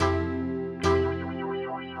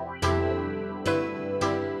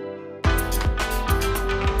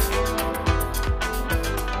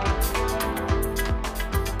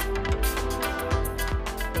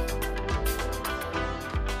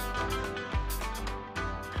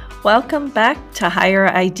Welcome back to Higher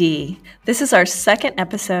ID. This is our second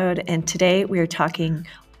episode, and today we are talking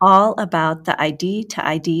all about the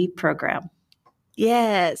ID2ID program.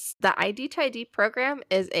 Yes, the ID2ID program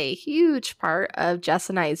is a huge part of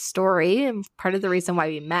Jess and I's story and part of the reason why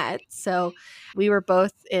we met. So we were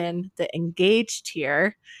both in the Engage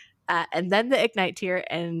tier and then the Ignite tier,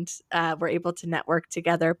 and we're able to network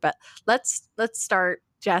together. But let's start,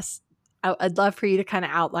 Jess. I'd love for you to kind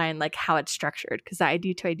of outline like how it's structured, because the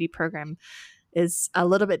ID2ID program is a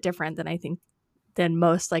little bit different than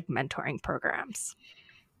most like mentoring programs.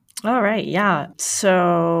 All right, yeah.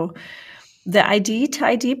 So the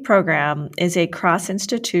ID2ID program is a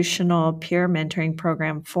cross-institutional peer mentoring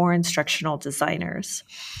program for instructional designers.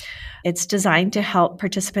 It's designed to help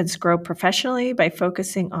participants grow professionally by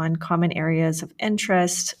focusing on common areas of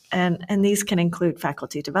interest, and these can include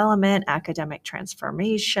faculty development, academic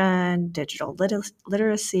transformation, digital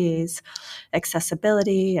literacies,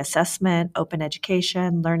 accessibility, assessment, open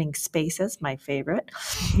education, learning spaces, my favorite,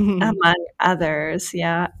 among others.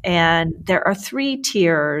 Yeah. And there are 3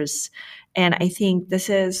 tiers. And I think this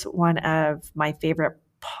is one of my favorite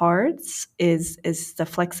parts is the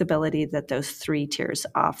flexibility that those 3 tiers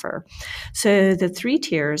offer. So the 3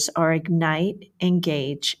 tiers are Ignite,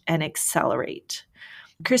 Engage, and Accelerate.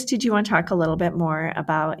 Christy, do you want to talk a little bit more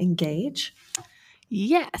about Engage?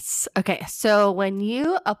 Yes. Okay. So when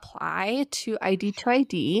you apply to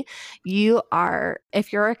ID2ID,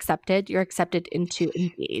 if you're accepted into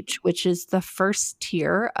Engage, which is the first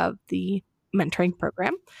tier of the mentoring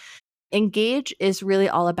program. Engage is really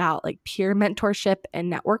all about like peer mentorship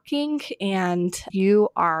and networking, and you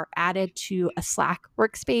are added to a Slack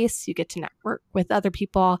workspace. You get to network with other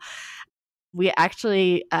people. We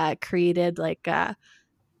actually created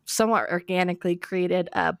somewhat organically created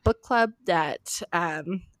a book club that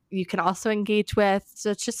you can also engage with.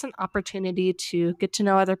 So it's just an opportunity to get to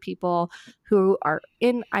know other people who are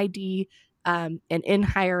in ID and in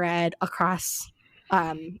higher ed across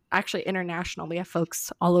actually international. We have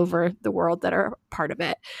folks all over the world that are part of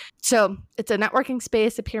it. So it's a networking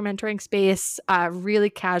space, a peer mentoring space, really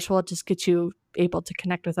casual, just get you able to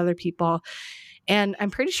connect with other people. And I'm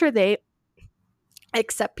pretty sure they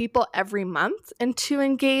accept people every month into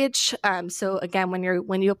Engage. So again,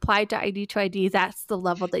 when you apply to ID2ID, that's the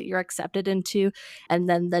level that you're accepted into. And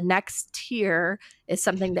then the next tier is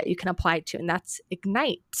something that you can apply to, and that's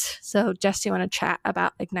Ignite. So Jess, do you want to chat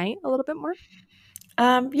about Ignite a little bit more?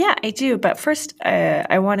 Yeah, I do. But first,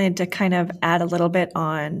 I wanted to kind of add a little bit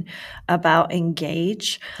on about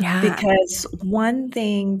Engage, because one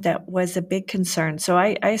thing that was a big concern. So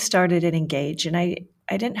I started at Engage, and I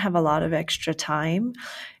didn't have a lot of extra time.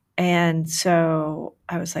 And so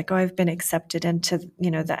I was like, oh, I've been accepted into,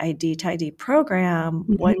 the ID2ID program.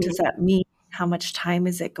 What does that mean? How much time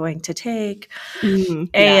is it going to take? Yeah.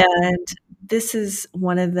 And this is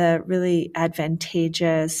one of the really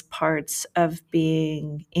advantageous parts of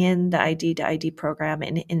being in the ID2ID program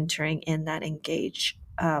and entering in that Engage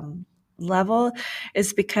level,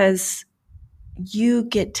 is because you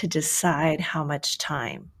get to decide how much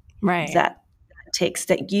time that takes,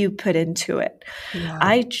 that you put into it. Yeah.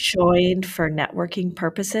 I joined for networking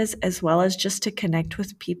purposes, as well as just to connect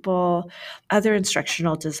with people, other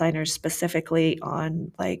instructional designers, specifically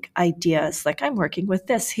on like ideas. Like, I'm working with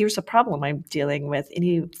this. Here's a problem I'm dealing with.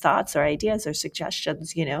 Any thoughts or ideas or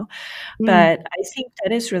suggestions, But I think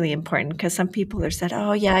that is really important, because some people are said,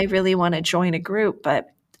 oh yeah, I really want to join a group, but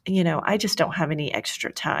I just don't have any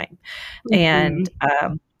extra time. And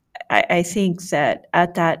I think that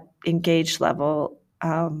at that Engaged level,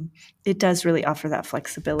 it does really offer that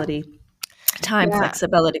flexibility,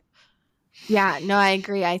 flexibility. Yeah, no, I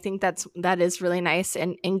agree. I think that is really nice,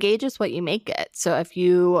 and Engage is what you make it. So if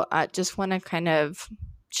you just want to kind of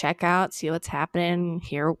check out, see what's happening,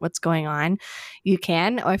 hear what's going on, you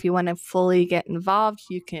can. Or if you want to fully get involved,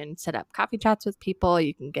 you can set up coffee chats with people.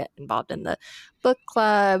 You can get involved in the book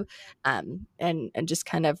club, and just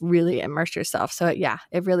kind of really immerse yourself. So yeah,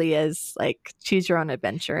 it really is like choose your own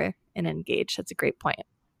adventure and Engage. That's a great point.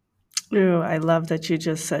 Ooh, I love that you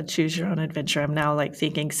just said choose your own adventure. I'm now like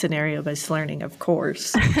thinking scenario-based learning, of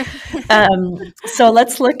course. So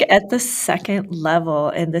let's look at the second level,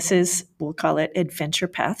 and this is, we'll call it Adventure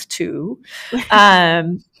Path 2.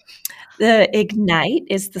 The Ignite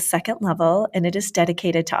is the second level, and it is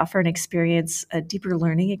dedicated to offer a deeper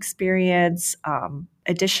learning experience,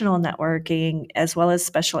 additional networking, as well as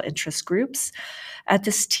special interest groups. At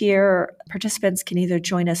this tier, participants can either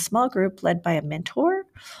join a small group led by a mentor,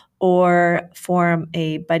 or form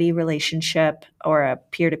a buddy relationship or a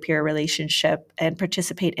peer-to-peer relationship and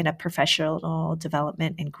participate in a professional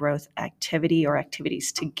development and growth activity or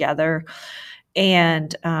activities together.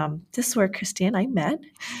 And this is where Christy and I met.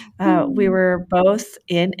 We were both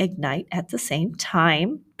in Ignite at the same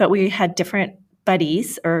time, but we had different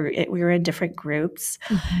buddies, we were in different groups.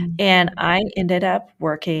 Mhm. And I ended up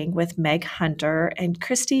working with Meg Hunter. And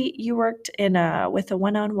Christy, you worked with a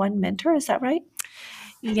one-on-one mentor. Is that right?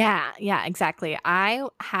 Yeah, exactly. I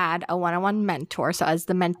had a one-on-one mentor, so as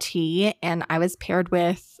the mentee, and I was paired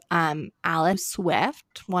with Alice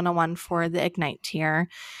Swift, one-on-one for the Ignite tier.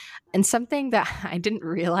 And something that I didn't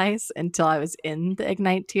realize until I was in the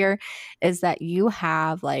Ignite tier is that you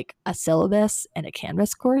have like a syllabus and a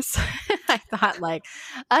Canvas course. I thought like,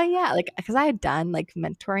 oh yeah, like because I had done like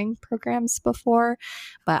mentoring programs before,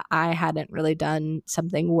 but I hadn't really done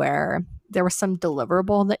something where there was some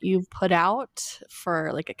deliverable that you put out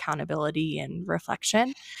for like accountability and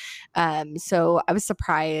reflection. So I was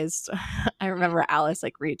surprised. I remember Alice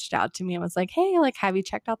like reached out to me and was like, "Hey, like, have you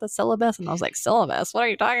checked out the syllabus?" And I was like, "Syllabus? What are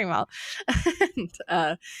you talking about?"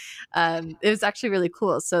 and, it was actually really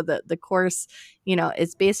cool. So the course,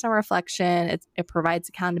 is based on reflection. It provides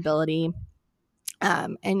accountability.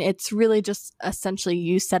 And it's really just essentially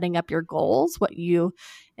you setting up your goals, what you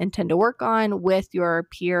intend to work on with your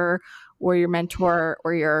peer or your mentor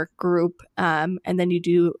or your group. And then you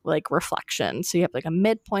do like reflection. So you have like a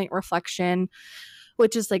midpoint reflection,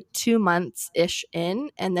 which is like 2 months ish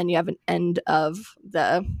in. And then you have an end of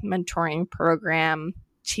the mentoring program,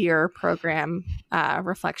 tier program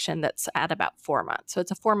reflection that's at about 4 months. So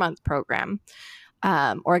it's a 4-month program.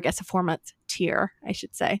 Or I guess a 4-month tier, I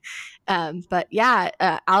should say. But yeah,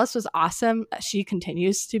 Alice was awesome. She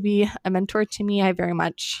continues to be a mentor to me. I very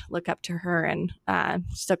much look up to her and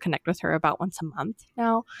still connect with her about once a month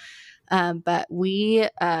now. But we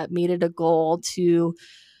made it a goal to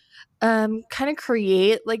kind of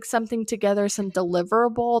create like something together, some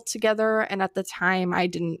deliverable together. And at the time, I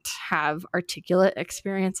didn't have articulate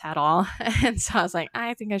experience at all. And so I was like,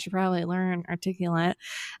 I think I should probably learn articulate.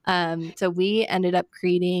 So we ended up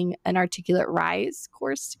creating an articulate rise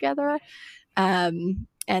course together. And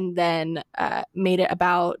then made it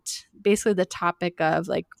about basically the topic of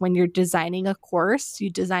like when you're designing a course, you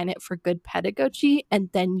design it for good pedagogy, and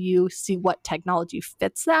then you see what technology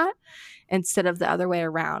fits that instead of the other way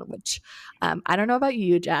around, which I don't know about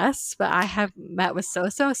you, Jess, but I have met with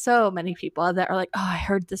so many people that are like, oh, I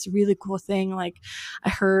heard this really cool thing. Like I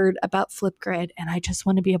heard about Flipgrid and I just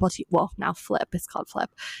want to be able to, well, now Flip, it's called Flip.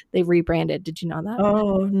 They rebranded. Did you know that?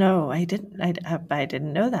 Oh, no, I didn't. I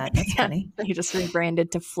didn't know that. That's Yeah, funny. he just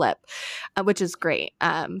rebranded to Flip, which is great.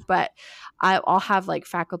 But I'll have like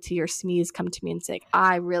faculty or SMEs come to me and say,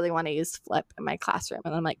 I really want to use Flip in my classroom.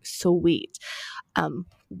 And I'm like, sweet.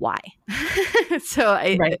 Why? So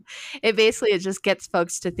Right. it basically it just gets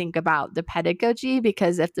folks to think about the pedagogy,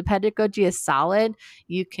 because if the pedagogy is solid,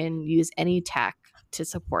 you can use any tech to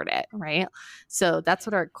support it, right? So that's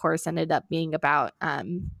what our course ended up being about.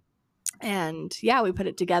 And yeah, we put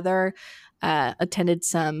it together, attended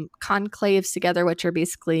some conclaves together, which are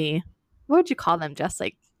basically, what would you call them? Just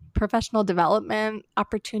like professional development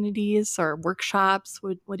opportunities or workshops.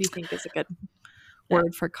 What do you think is a good Yeah.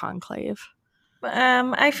 word for conclave?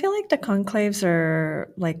 I feel like the conclaves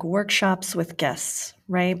are like workshops with guests,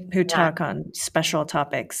 right? Who Yeah. talk on special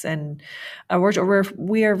topics, and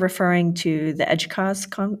we are referring to the EDUCAUSE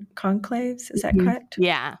conclaves. Is that Mhm. correct?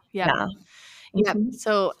 Yeah. Yep. Yeah. Yep. Hmm.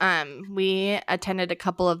 So we attended a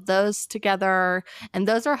couple of those together, and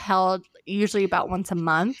those are held usually about once a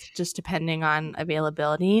month, just depending on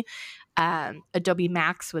availability. Adobe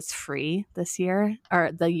Max was free this year,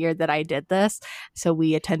 or the year that I did this. So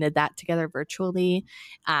we attended that together virtually,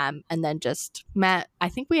 and then just met. I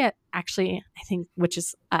think we had actually, I think, which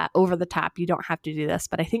is over the top. You don't have to do this,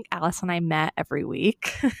 but I think Alice and I met every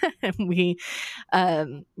week, and we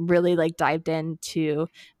really like dived into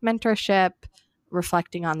mentorship,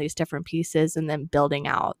 reflecting on these different pieces, and then building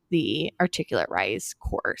out the Articulate Rise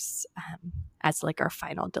course as like our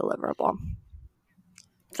final deliverable.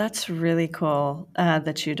 That's really cool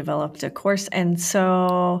that you developed a course. And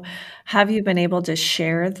so, have you been able to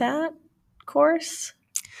share that course?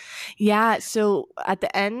 Yeah, so at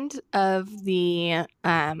the end of the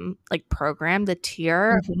like program, the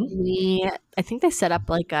tier, Hmm. we I think they set up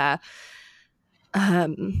like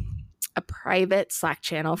um a private Slack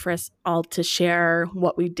channel for us all to share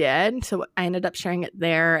what we did. So I ended up sharing it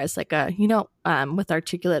there as like a, with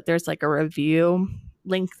Articulate, there's like a review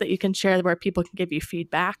link that you can share where people can give you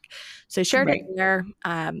feedback. So I shared it Right. there,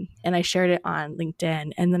 and I shared it on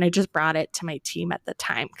LinkedIn, and then I just brought it to my team at the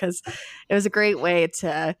time because it was a great way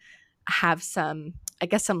to have some, I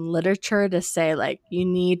guess, some literature to say, like, you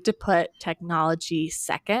need to put technology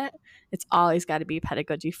second. It's always got to be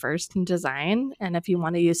pedagogy first in design. And if you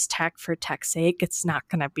want to use tech for tech's sake, it's not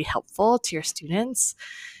going to be helpful to your students.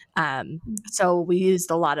 So we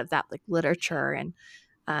used a lot of that, like, literature and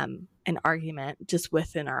an argument just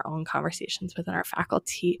within our own conversations within our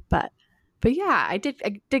faculty. But yeah, I did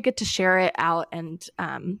get to share it out, and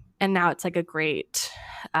now it's like a great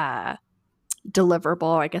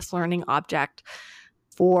deliverable, I guess, learning object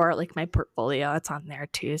for like my portfolio. It's on there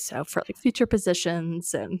too. So for like future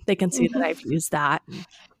positions, and they can see that I've used that and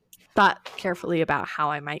thought carefully about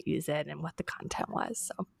how I might use it and what the content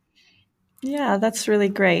was. So Yeah, that's really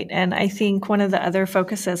great. And I think one of the other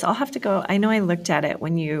focuses, I'll have to go, I know I looked at it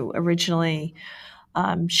when you originally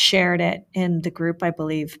shared it in the group, I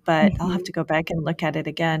believe, but I'll have to go back and look at it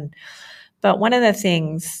again. But one of the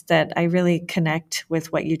things that I really connect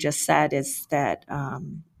with what you just said is that,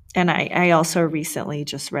 and I also recently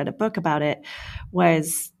just read a book about it,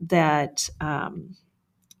 was that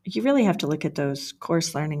you really have to look at those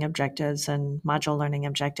course learning objectives and module learning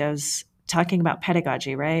objectives, talking about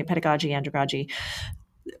pedagogy, right? Pedagogy, andragogy.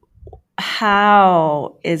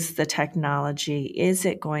 How is the technology, is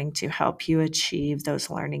it going to help you achieve those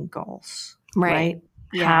learning goals, right. right?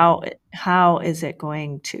 Yeah. How is it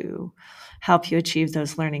going to help you achieve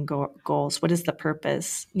those learning goals? What is the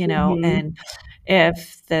purpose, And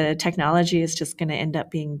if the technology is just going to end up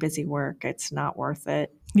being busy work, it's not worth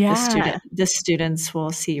it. Yeah. The students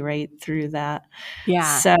will see right through that.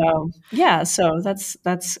 Yeah. So yeah, so that's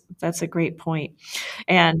a great point.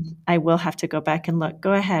 And I will have to go back and look.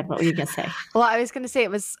 Go ahead. What were you going to say? Well, I was going to say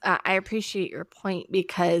it was, I appreciate your point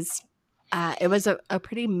because it was a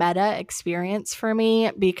pretty meta experience for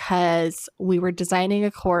me because we were designing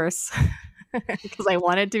a course because I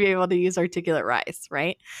wanted to be able to use articulate rise,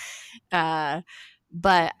 right?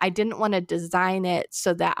 But I didn't want to design it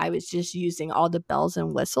so that I was just using all the bells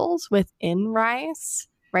and whistles within Rise,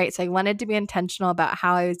 right? So I wanted to be intentional about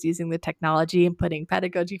how I was using the technology and putting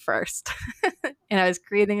pedagogy first. And I was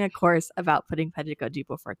creating a course about putting pedagogy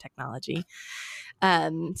before technology.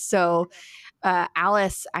 So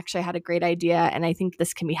Alice actually had a great idea, and I think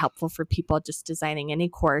this can be helpful for people just designing any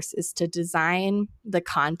course, is to design the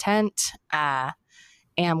content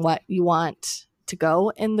and what you want to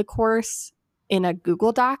go in the course in a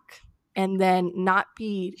Google Doc, and then not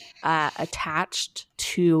be attached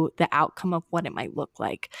to the outcome of what it might look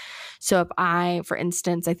like. So if I, for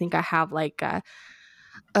instance, I think I have like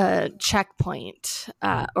a checkpoint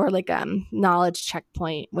or like a knowledge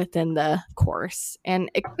checkpoint within the course, and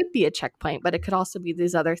it could be a checkpoint, but it could also be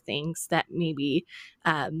these other things that maybe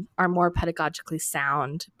are more pedagogically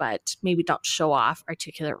sound but maybe don't show off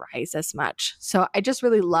articulate rise as much. So I just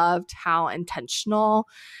really loved how intentional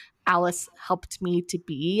Alice helped me to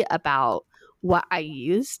be about what I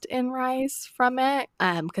used in Rise from it.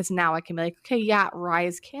 Because now I can be like, okay, yeah,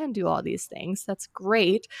 Rise can do all these things. That's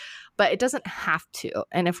great, but it doesn't have to.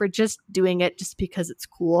 And if we're just doing it just because it's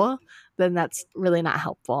cool, then that's really not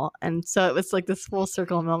helpful. And so it was like this full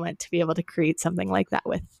circle moment to be able to create something like that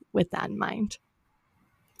with that in mind.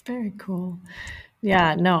 Very cool.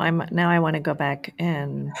 Yeah, no, now I want to go back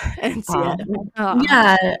and And see it.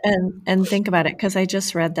 yeah, and think about it because I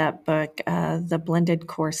just read that book, the Blended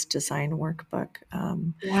Course Design Workbook,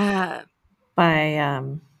 Yeah. by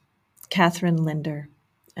Catherine Linder,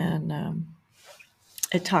 and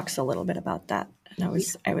it talks a little bit about that. And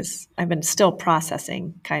I've been still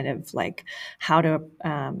processing kind of like how to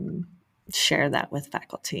share that with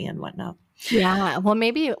faculty and whatnot. Yeah. Well,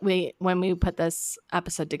 maybe when we put this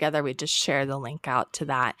episode together, we just share the link out to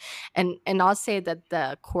that. And I'll say that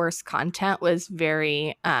the course content was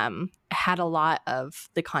very had a lot of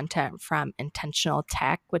the content from Intentional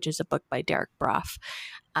Tech, which is a book by Derek Brough.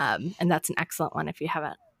 And that's an excellent one if you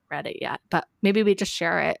haven't read it yet. But maybe we just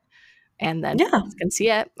share it and then Yeah, you can see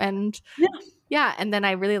it. And yeah, yeah, and then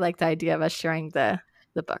I really like the idea of us sharing the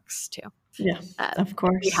books too. yeah, of We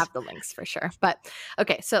course. have the links for sure. But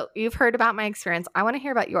okay, so you've heard about my experience. I want to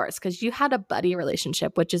hear about yours because you had a buddy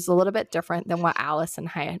relationship, which is a little bit different than what Alice and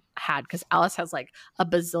I had because Alice has like a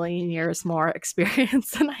bazillion years more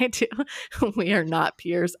experience than I do. We are not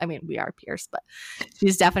peers. I mean, we are peers, but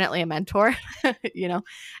she's definitely a mentor, you know?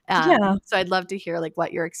 Yeah. So I'd love to hear like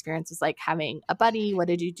what your experience was like having a buddy. What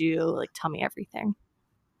did you do? Like, tell me everything.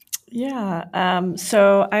 Yeah.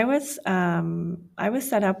 So I was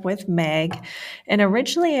set up with Meg, and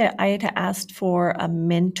originally I had asked for a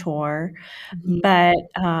mentor, Mhm. but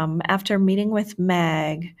after meeting with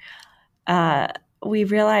Meg, uh, we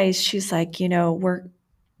realized she's like,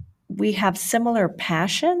 we have similar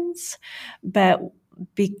passions, but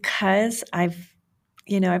because I've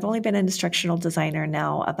only been an instructional designer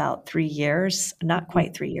now about 3 years, not Mhm.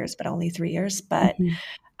 quite 3 years, but only 3 years, but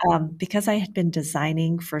Mhm. because I had been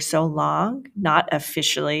designing for so long, not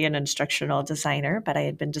officially an instructional designer, but I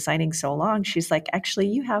had been designing so long, she's like, actually,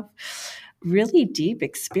 you have really deep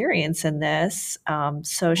experience in this.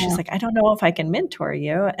 So she's Yeah. like, I don't know if I can mentor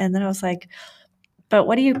you. And then I was like, but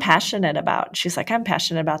what are you passionate about? She's like, I'm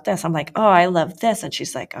passionate about this. I'm like, oh, I love this. And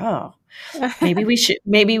she's like, oh, maybe we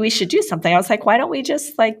should do something. I was like, why don't we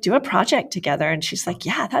just like do a project together? And she's like,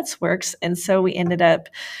 yeah, that works. And so we ended up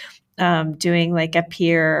doing like a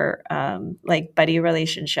peer like buddy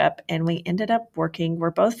relationship, and we ended up working.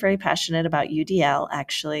 We're both very passionate about UDL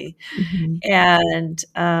actually, Mhm. and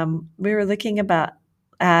we were looking about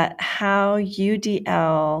at how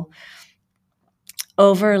UDL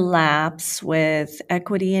overlaps with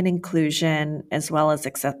equity and inclusion as well as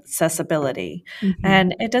accessibility. Mhm.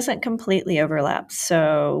 And it doesn't completely overlap.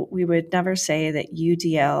 So we would never say that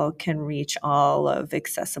UDL can reach all of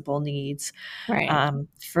accessible needs Right.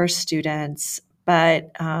 for students.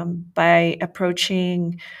 But by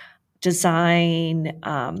approaching design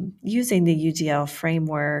using the UDL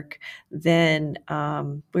framework, then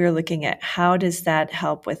we were looking at how does that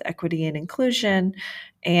help with equity and inclusion,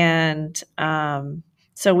 and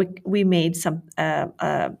so we made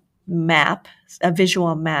a map, a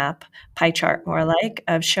visual map, pie chart more like,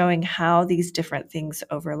 of showing how these different things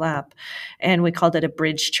overlap, and we called it a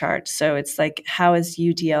bridge chart. So it's like how is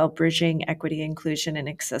UDL bridging equity, inclusion, and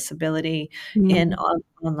accessibility in Mhm.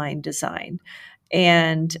 online design.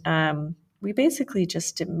 And we basically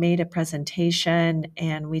just made a presentation,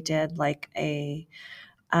 and we did like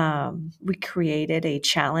we created a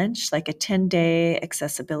challenge, like a 10-day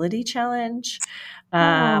accessibility challenge. Oh,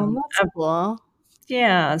 Um, that's cool.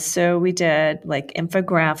 yeah, so we did like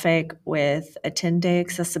infographic with a 10-day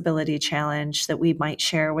accessibility challenge that we might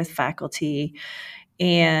share with faculty.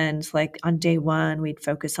 And like on day one, we'd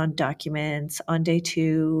focus on documents. On day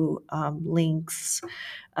two, links.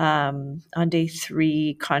 On day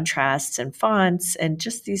three, contrasts and fonts, and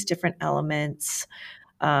just these different elements,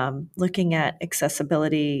 looking at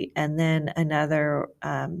accessibility, and then another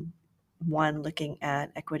one looking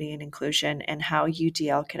at equity and inclusion and how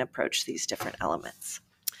UDL can approach these different elements.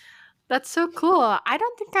 That's so cool. I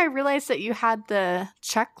don't think I realized that you had the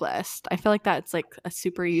checklist. I feel like that's like a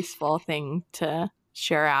super useful thing to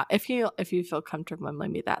share out. If you feel comfortable,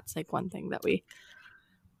 maybe that's like one thing that we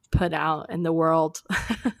put out in the world.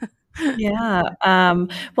 Yeah.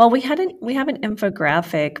 Well, we have an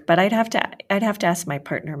infographic, but I'd have to ask my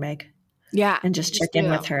partner Meg Yeah, and just please check in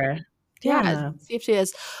do. with her. Yeah, Yeah. see if she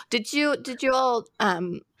is. Did you all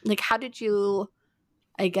like how did you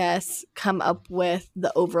I guess come up with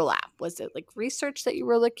the overlap? Was it like research that you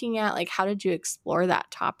were looking at? Like how did you explore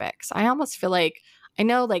that topic? 'Cause I almost feel like I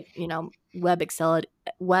know like, web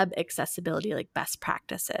accessibility like best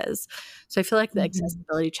practices. So I feel like the Mhm.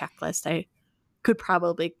 accessibility checklist I could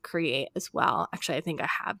probably create as well. Actually, I think I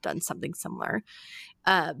have done something similar.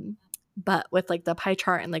 Um, but with like the pie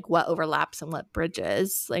chart and like what overlaps and what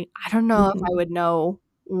bridges, like I don't know if I Mhm. would know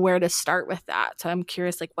where to start with that. So I'm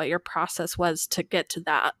curious like what your process was to get to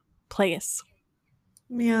that place.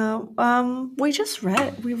 Yeah.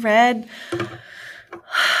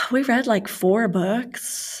 We read like 4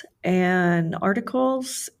 books and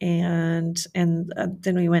articles, and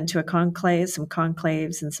then we went to some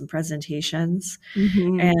conclaves and some presentations,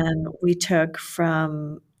 Mhm. and we took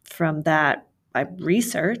from that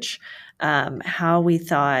research, how we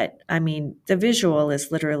thought. I mean, the visual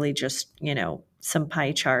is literally just some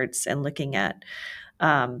pie charts and looking at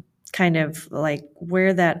um, kind of like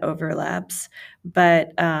where that overlaps,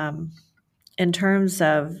 but in terms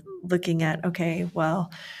of looking at, okay,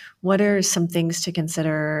 well, what are some things to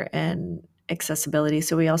consider in accessibility?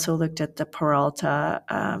 So we also looked at the Peralta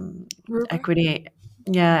Rubric? equity,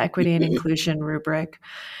 yeah, equity and inclusion rubric,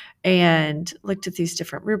 and looked at these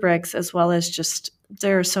different rubrics, as well as just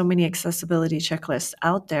there are so many accessibility checklists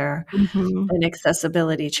out there, Mhm. an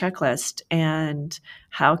accessibility checklist, and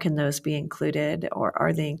how can those be included, or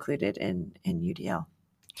are they included in UDL?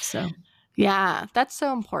 So Yeah, that's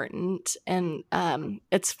so important. And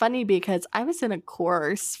it's funny because I was in a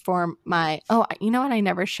course for my you know what I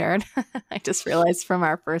never shared? I just realized from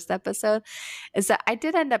our first episode is that I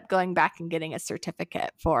did end up going back and getting a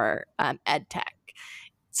certificate for ed tech.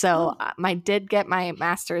 So Oh. I did get my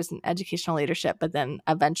master's in educational leadership, but then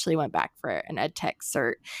eventually went back for an ed tech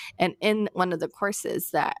cert. And in one of the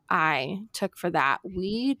courses that I took for that,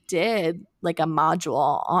 we did like a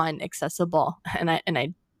module on accessible, and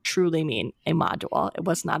I truly mean a module. It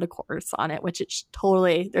was not a course on it, which it's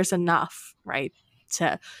totally, there's enough, right,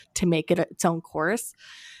 to make it its own course.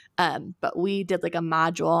 But we did like a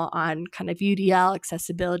module on kind of UDL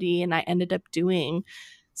accessibility, and I ended up doing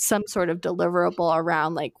some sort of deliverable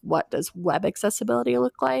around like what does web accessibility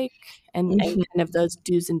look like, and Mhm. kind of those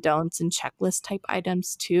do's and don'ts and checklist type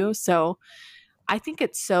items too. So I think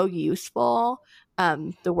it's so useful,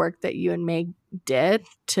 the work that you and Meg did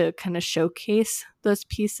to kind of showcase those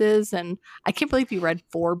pieces. And I can't believe you read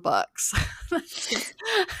 4 books. That's just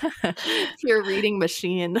pure reading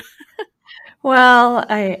machine. Well,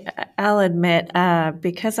 I'll admit,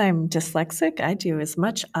 because I'm dyslexic, I do as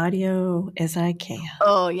much audio as I can.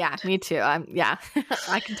 Oh yeah, me too. Yeah.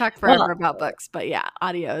 I can talk forever Well, about books, but yeah,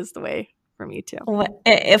 audio is the way for me too.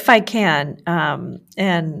 if I can,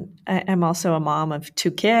 and I'm also a mom of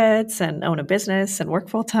 2 kids and own a business and work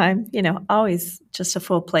full time, always just a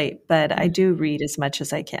full plate, but I do read as much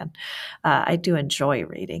as I can. I do enjoy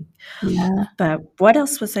reading. Yeah. But what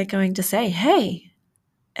else was I going to say? Hey,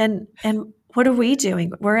 and what are we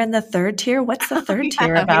doing? We're in the 3rd tier? What's the 3rd tier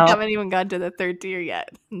Yeah, we about? haven't even gotten to the 3rd tier yet.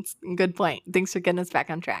 It's a good point. Thanks for getting us back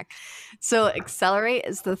on track. So, Accelerate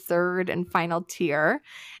is the 3rd and final tier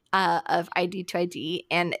of ID2ID.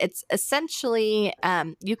 And it's essentially,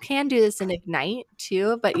 you can do this in Ignite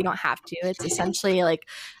too, but you don't have to. It's essentially like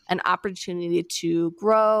an opportunity to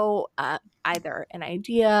grow either an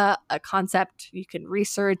idea, a concept you can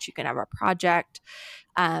research, you can have a project.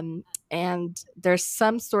 And there's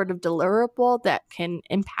some sort of deliverable that can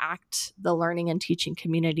impact the learning and teaching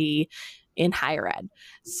community in higher ed.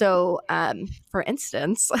 So, for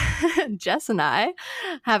instance, Jess and I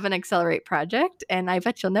have an Accelerate project, and I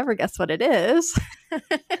bet you'll never guess what it is.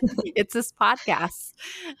 It's this podcast.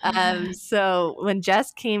 So when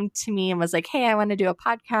Jess came to me and was like, "Hey, I want to do a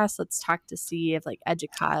podcast. Let's talk to see if like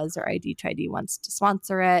Educause or ID2ID wants to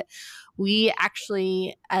sponsor it." We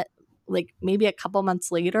actually, like maybe a couple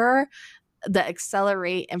months later, the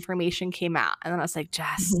Accelerate information came out. And then I was like,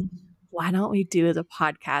 Jess, Mhm. why don't we do the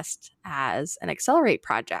podcast as an Accelerate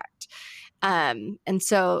project? And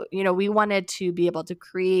so, we wanted to be able to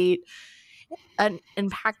create an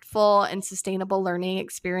impactful and sustainable learning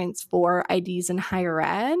experience for IDs in higher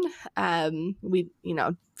ed. We,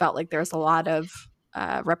 felt like there's a lot of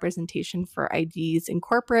representation for IDs in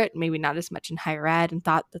corporate, maybe not as much in higher ed, and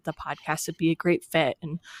thought that the podcast would be a great fit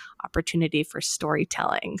and opportunity for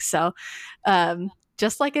storytelling. So,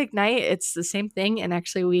 just like Ignite, it's the same thing. And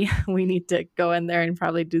actually, we need to go in there and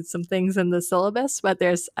probably do some things in the syllabus. But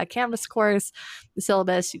there's a Canvas course, the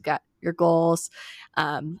syllabus. You've got your goals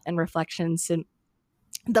and reflections, and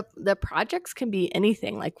the projects can be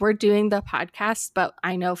anything. Like we're doing the podcast, but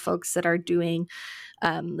I know folks that are doing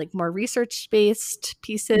like more research based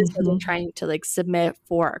pieces where they're Mhm. trying to like submit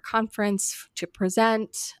for a conference to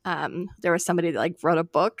present. There was somebody that like wrote a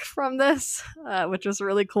book from this, which was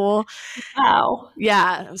really cool. Wow.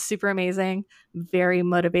 Yeah, it was super amazing. Very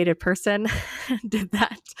motivated person did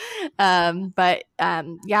that. But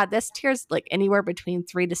yeah, this tier is like anywhere between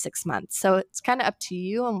 3 to 6 months. So it's kind of up to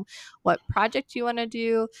you and what project you want to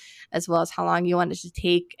do, as well as how long you want it to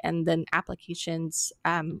take. And then applications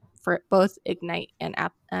for both Ignite and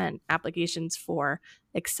applications for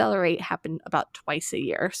Accelerate happen about twice a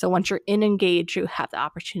year. So once you're in Engage, you have the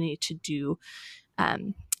opportunity to do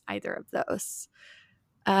either of those.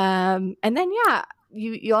 And then yeah,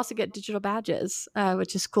 you also get digital badges,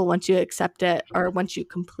 which is cool once you accept it or once you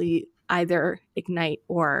complete either Ignite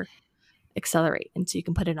or Accelerate, and so you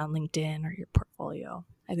can put it on LinkedIn or your portfolio.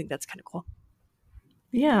 I think that's kind of cool.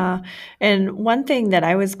 Yeah, and one thing that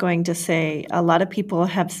I was going to say, a lot of people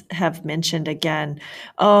have mentioned again,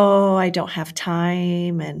 "Oh, I don't have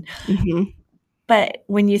time," Mm-hmm. but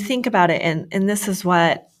when you think about it, and this is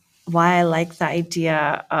why I like the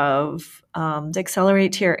idea of, the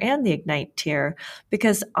Accelerate tier and the Ignite tier,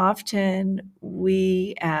 because often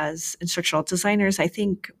we as instructional designers, I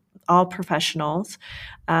think all professionals,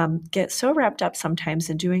 get so wrapped up sometimes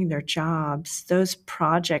in doing their jobs, those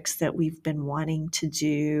projects that we've been wanting to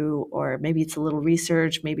do, or maybe it's a little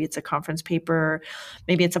research, maybe it's a conference paper,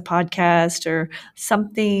 maybe it's a podcast or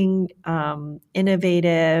something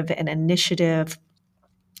innovative and initiative.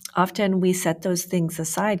 Often we set those things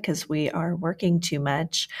aside because we are working too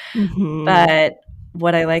much. Mm-hmm. But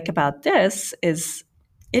what I like about this is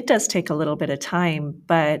it does take a little bit of time,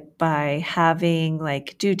 but by having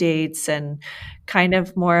like due dates and kind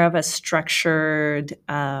of more of a structured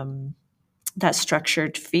that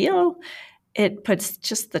structured feel, it puts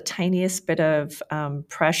just the tiniest bit of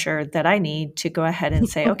pressure that I need to go ahead and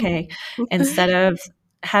say, okay, instead of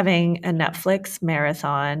having a Netflix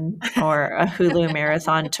marathon or a Hulu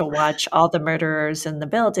marathon to watch all the murderers in the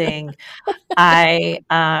building, I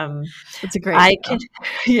It's a great I show. can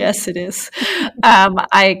yes, it is.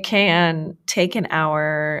 I can take an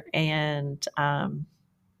hour and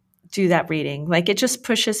do that reading. Like it just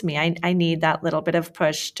pushes me. I need that little bit of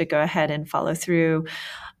push to go ahead and follow through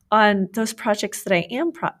on those projects that I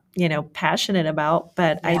am, passionate about,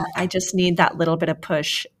 but Yeah. I just need that little bit of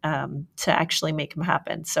push to actually make them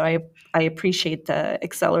happen. So I appreciate the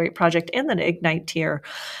Accelerate project and the Ignite tier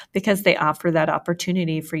because they offer that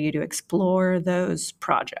opportunity for you to explore those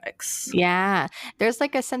projects. Yeah. There's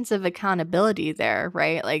like a sense of accountability there,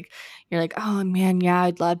 right? Like you're like, oh man, yeah,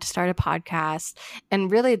 I'd love to start a podcast.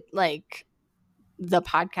 And really, like, the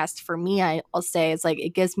podcast for me, I'll say, is like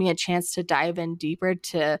it gives me a chance to dive in deeper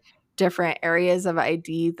to different areas of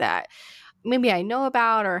ID that maybe I know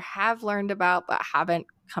about or have learned about, but haven't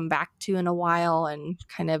come back to in a while and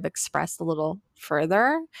kind of express a little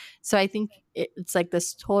further. So I think it's like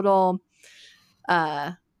this total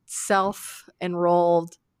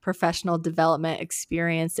self-enrolled professional development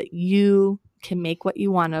experience that you can make what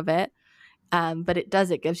you want of it. But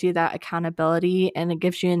it gives you that accountability and it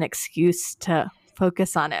gives you an excuse to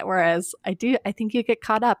focus on it. Whereas I think you get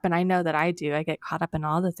caught up, and I know that I do. I get caught up in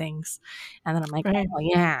all the things. And then I'm like, Right. oh,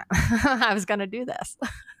 yeah, I was going to do this.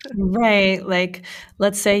 Right. Like,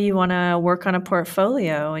 let's say you want to work on a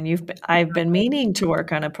portfolio and I've been meaning to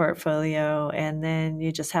work on a portfolio and then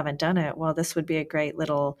you just haven't done it. Well, this would be a great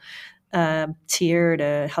little tier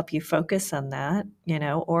to help you focus on that,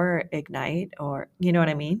 or Ignite, or you know what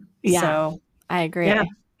I mean? Yeah, So, I yeah. agree.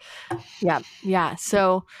 Yeah.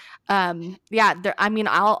 So, I mean,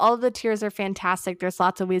 all of the tiers are fantastic. There's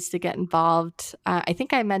lots of ways to get involved. I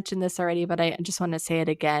think I mentioned this already, but I just want to say it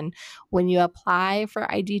again. When you apply for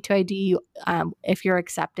ID2ID, if you're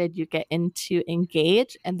accepted, you get into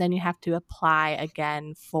Engage, and then you have to apply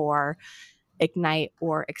again for Ignite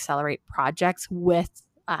or Accelerate projects with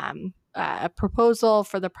a proposal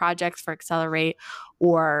for the projects for Accelerate,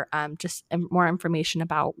 or just more information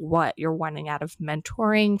about what you're wanting out of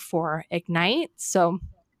mentoring for Ignite. So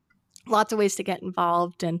lots of ways to get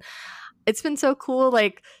involved. And it's been so cool,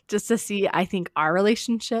 like, just to see, I think, our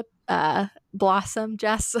relationship blossom,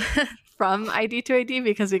 Jess, from ID to ID,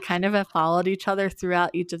 because we kind of have followed each other throughout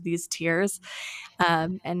each of these tiers.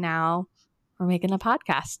 And now we're making a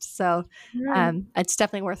podcast. So Right. it's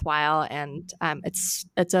definitely worthwhile. And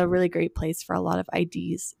it's a really great place for a lot of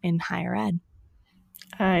IDs in higher ed.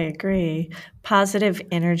 I agree. Positive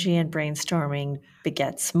energy and brainstorming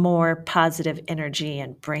begets more positive energy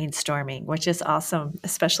and brainstorming, which is awesome,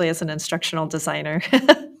 especially as an instructional designer.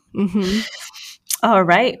 Mm-hmm. All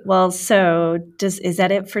right. Well, so is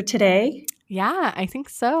that it for today? Yeah, I think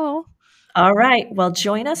so. All right. Well,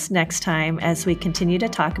 join us next time as we continue to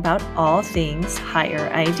talk about all things higher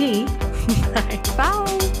ID.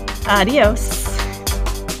 Bye. Adios.